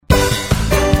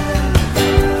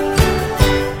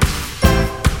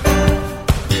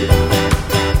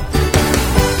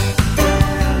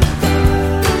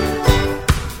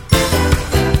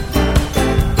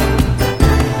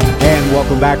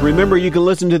back. Remember, you can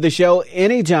listen to the show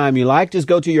anytime you like. Just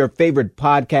go to your favorite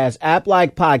podcast app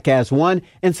like Podcast One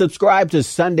and subscribe to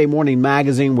Sunday Morning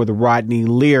Magazine with Rodney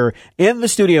Lear. In the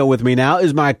studio with me now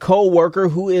is my co-worker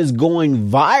who is going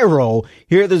viral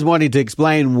here this morning to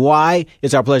explain why.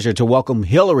 It's our pleasure to welcome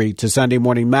Hillary to Sunday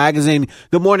Morning Magazine.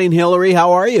 Good morning, Hillary.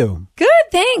 How are you? Good,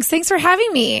 thanks. Thanks for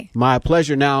having me. My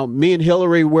pleasure. Now, me and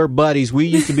Hillary, we're buddies. We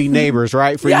used to be neighbors,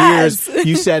 right? For Yes. years,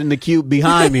 you sat in the cube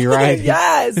behind me, right?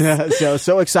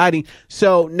 Yes. So exciting.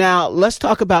 So now let's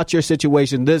talk about your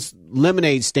situation. This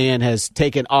lemonade stand has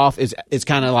taken off. It's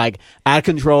kind of like out of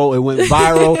control. It went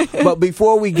viral. But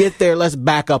before we get there, let's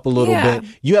back up a little bit.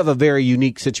 You have a very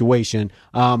unique situation.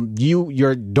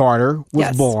 Your daughter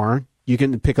was born. You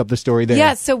can pick up the story there.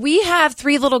 Yeah, so we have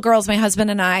 3 little girls, my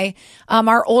husband and I.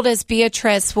 Our oldest,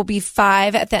 Beatrice, will be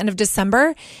 5 at the end of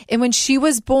December. And when she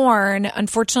was born,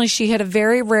 unfortunately, she had a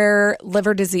very rare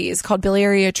liver disease called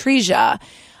biliary atresia.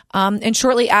 And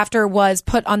shortly after was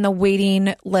put on the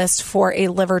waiting list for a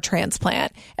liver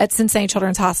transplant at Cincinnati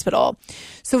Children's Hospital.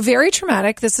 So very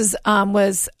traumatic. This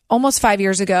was almost 5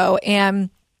 years ago. And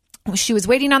she was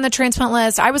waiting on the transplant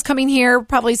list. I was coming here,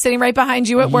 probably sitting right behind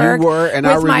you at work. You were, and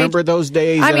I remember those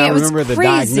days. I mean, and it was remember the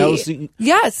crazy. diagnosis.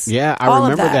 Yes. Yeah, I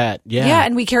remember that. Yeah,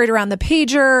 and we carried around the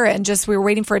pager and we were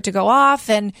waiting for it to go off.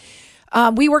 And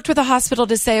we worked with the hospital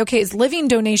to say, okay, is living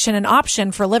donation an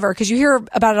option for liver? Because you hear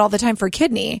about it all the time for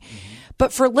kidney.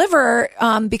 But for liver,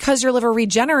 because your liver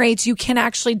regenerates, you can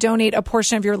actually donate a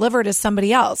portion of your liver to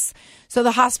somebody else. So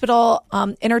the hospital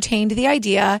entertained the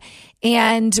idea,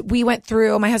 and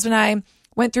my husband and I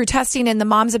went through testing, and the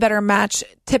mom's a better match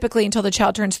typically until the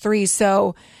child turns 3.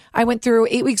 So I went through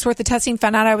 8 weeks worth of testing,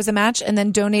 found out I was a match, and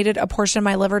then donated a portion of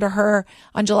my liver to her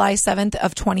on July 7th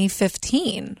of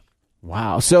 2015.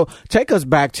 Wow. So take us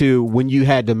back to when you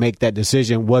had to make that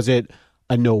decision. Was it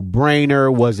a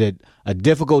no-brainer? Was it a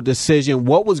difficult decision?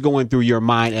 What was going through your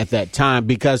mind at that time?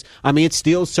 Because, I mean, it's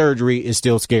still surgery. It's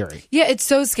still scary. Yeah, it's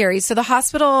so scary. So the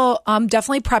hospital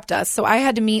definitely prepped us. So I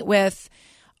had to meet with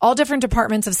all different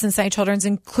departments of Cincinnati Children's,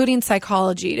 including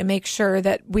psychology, to make sure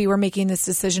that we were making this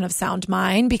decision of sound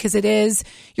mind, because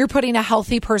you're putting a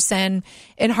healthy person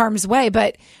in harm's way.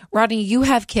 But Rodney, you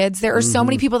have kids. There are so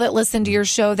many people that listen to your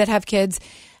show that have kids.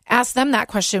 Ask them that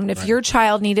question. If your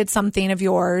child needed something of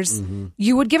yours,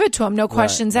 you would give it to them. No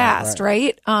questions asked,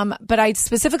 right? But I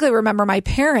specifically remember my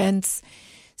parents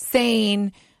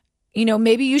saying,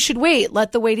 maybe you should wait.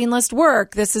 Let the waiting list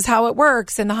work. This is how it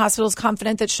works. And the hospital's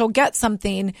confident that she'll get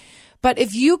something. But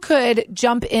if you could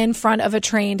jump in front of a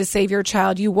train to save your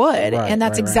child, you would. And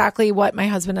that's exactly what my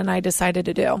husband and I decided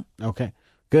to do. Okay.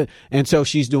 Good. And so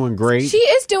she's doing great. She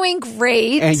is doing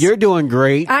great. And you're doing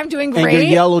great. I'm doing great. And your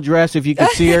yellow dress, if you can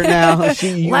see her now.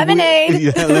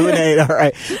 Lemonade. Lemonade. All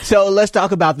right. So let's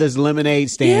talk about this lemonade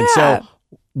stand. Yeah. So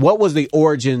what was the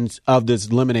origins of this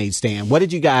lemonade stand? What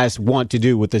did you guys want to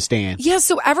do with the stand? Yeah,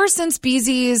 so ever since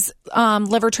Beezy's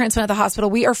liver transplant at the hospital,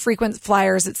 we are frequent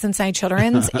flyers at Cincinnati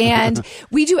Children's, and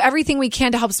we do everything we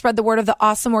can to help spread the word of the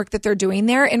awesome work that they're doing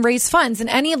there and raise funds in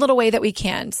any little way that we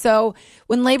can. So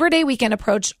when Labor Day weekend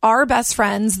approached, our best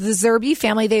friends, the Zerby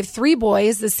family, they have 3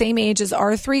 boys, the same age as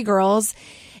our 3 girls,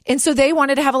 and so they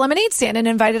wanted to have a lemonade stand and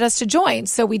invited us to join.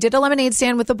 So we did a lemonade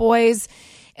stand with the boys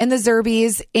and the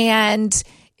Zerbys, and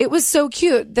it was so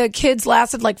cute. The kids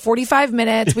lasted like 45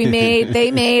 minutes.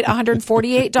 They made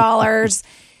 $148.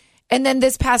 And then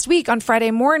this past week on Friday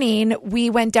morning,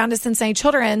 we went down to Cincinnati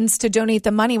Children's to donate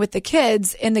the money with the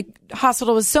kids. And the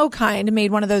hospital was so kind and made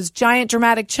one of those giant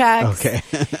dramatic checks. Okay.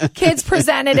 Kids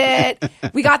presented it.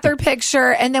 We got their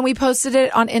picture, and then we posted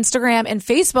it on Instagram and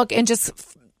Facebook and just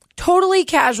totally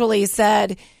casually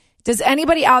said, does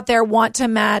anybody out there want to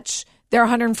match their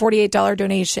 $148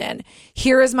 donation?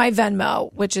 Here is my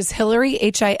Venmo, which is Hillary,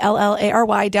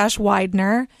 HILLARY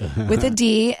Widener with a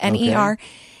D, N-E-R. Okay.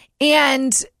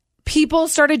 And people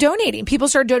started donating. People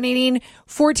started donating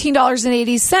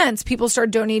 $14.80. People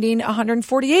started donating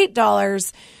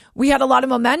 $148. We had a lot of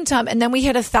momentum, and then we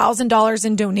hit $1,000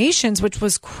 in donations, which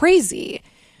was crazy.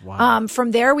 Wow.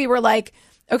 From there, we were like,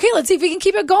 okay, let's see if we can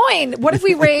keep it going. What if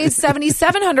we raise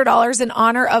 $7,700 in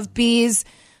honor of Bee's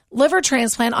liver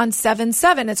transplant on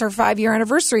 7/7? It's her 5-year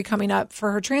anniversary coming up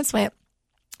for her transplant.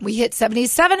 We hit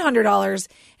 $7,700,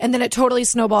 and then it totally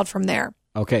snowballed from there.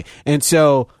 Okay. And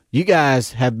so you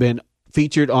guys have been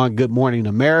featured on Good Morning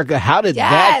America. How did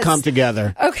that come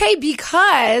together? Okay,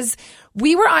 because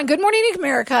we were on Good Morning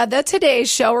America, the Today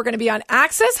Show. We're going to be on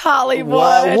Access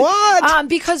Hollywood. What?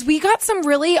 Because we got some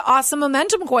really awesome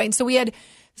momentum going. So we had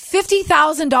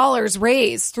 $50,000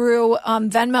 raised through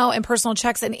Venmo and personal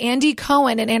checks, and Andy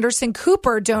Cohen and Anderson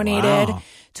Cooper donated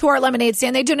to our lemonade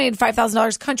stand. They donated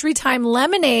 $5,000. Country Time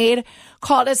Lemonade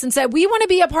called us and said, we want to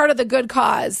be a part of the good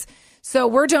cause. So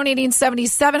we're donating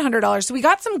 $7,700. So we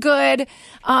got some good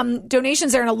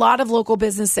donations there, and a lot of local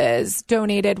businesses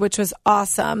donated, which was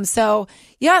awesome. So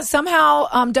yeah, somehow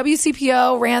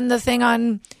WCPO ran the thing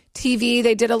on TV.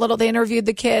 They interviewed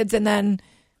the kids, and then,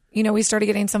 we started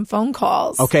getting some phone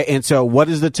calls. Okay, and so what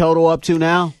is the total up to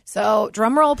now? So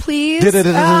drum roll, please.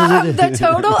 The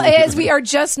total is we are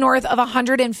just north of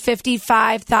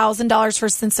 $155,000 for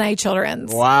Cincinnati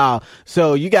Children's. Wow.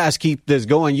 So you guys keep this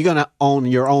going. You're going to own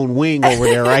your own wing over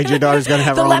there, right? Your daughter's going to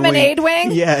have her own lemonade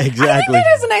wing? Yeah, exactly. I think that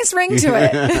has a nice ring to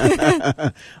it.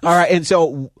 All right, and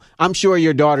so I'm sure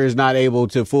your daughter is not able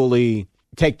to fully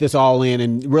take this all in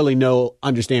and really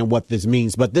understand what this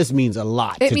means, but this means a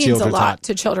lot to Children's Hospital. It means a lot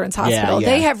to Children's Hospital. Yeah.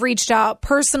 They have reached out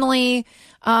personally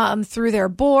through their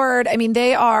board. I mean,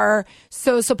 they are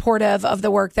so supportive of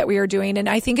the work that we are doing. And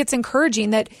I think it's encouraging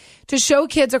that to show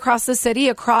kids across the city,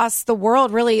 across the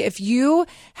world, really, if you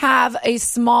have a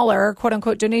smaller, quote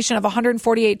unquote, donation of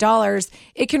 $148,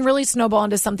 it can really snowball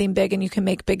into something big and you can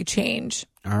make big change.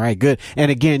 All right, good. And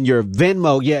again, your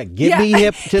Venmo, get me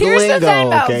hip to the lingo. Here's the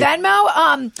Venmo. Okay.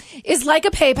 Venmo is like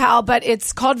a PayPal, but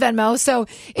it's called Venmo. So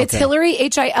it's Hillary,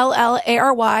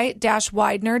 HILLARY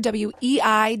 -Widener,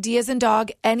 WEID as in dog,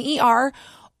 NER.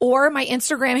 Or my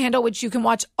Instagram handle, which you can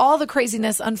watch all the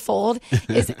craziness unfold,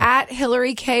 is at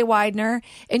Hillary K. Widener.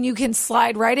 And you can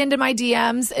slide right into my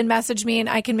DMs and message me, and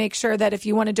I can make sure that if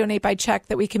you want to donate by check,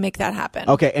 that we can make that happen.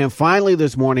 Okay. And finally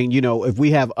this morning, if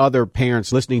we have other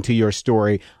parents listening to your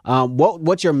story,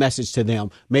 what's your message to them?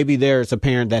 Maybe there's a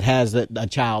parent that has a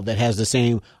child that has the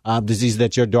same disease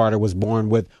that your daughter was born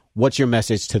with. What's your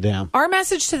message to them? Our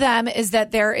message to them is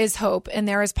that there is hope and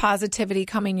there is positivity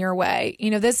coming your way.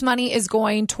 This money is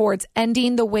going towards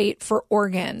ending the wait for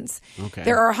organs. Okay.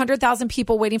 There are 100,000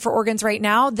 people waiting for organs right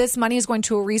now. This money is going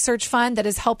to a research fund that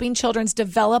is helping children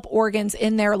develop organs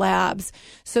in their labs.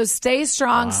 So stay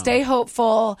strong, stay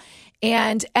hopeful,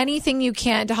 and anything you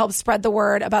can to help spread the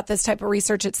word about this type of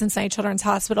research at Cincinnati Children's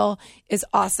Hospital is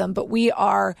awesome. But we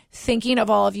are thinking of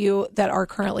all of you that are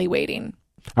currently waiting.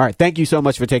 All right. Thank you so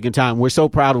much for taking time. We're so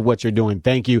proud of what you're doing.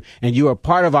 Thank you. And you are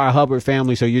part of our Hubbard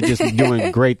family, so you're just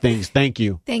doing great things. Thank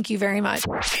you. Thank you very much.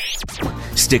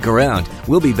 Stick around.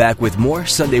 We'll be back with more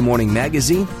Sunday Morning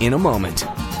Magazine in a moment.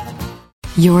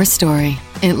 Your story.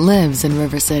 It lives in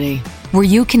River City, where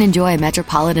you can enjoy a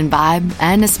metropolitan vibe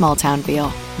and a small town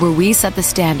feel, where we set the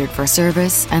standard for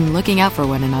service and looking out for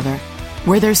one another,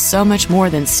 where there's so much more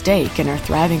than steak in our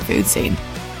thriving food scene.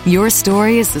 Your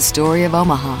story is the story of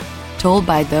Omaha, told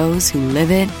by those who live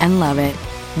it and love it.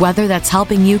 Whether that's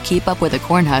helping you keep up with the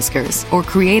Cornhuskers or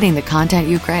creating the content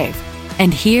you crave.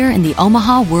 And here in the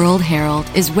Omaha World Herald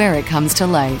is where it comes to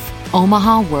life.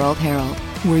 Omaha World Herald,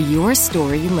 where your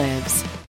story lives.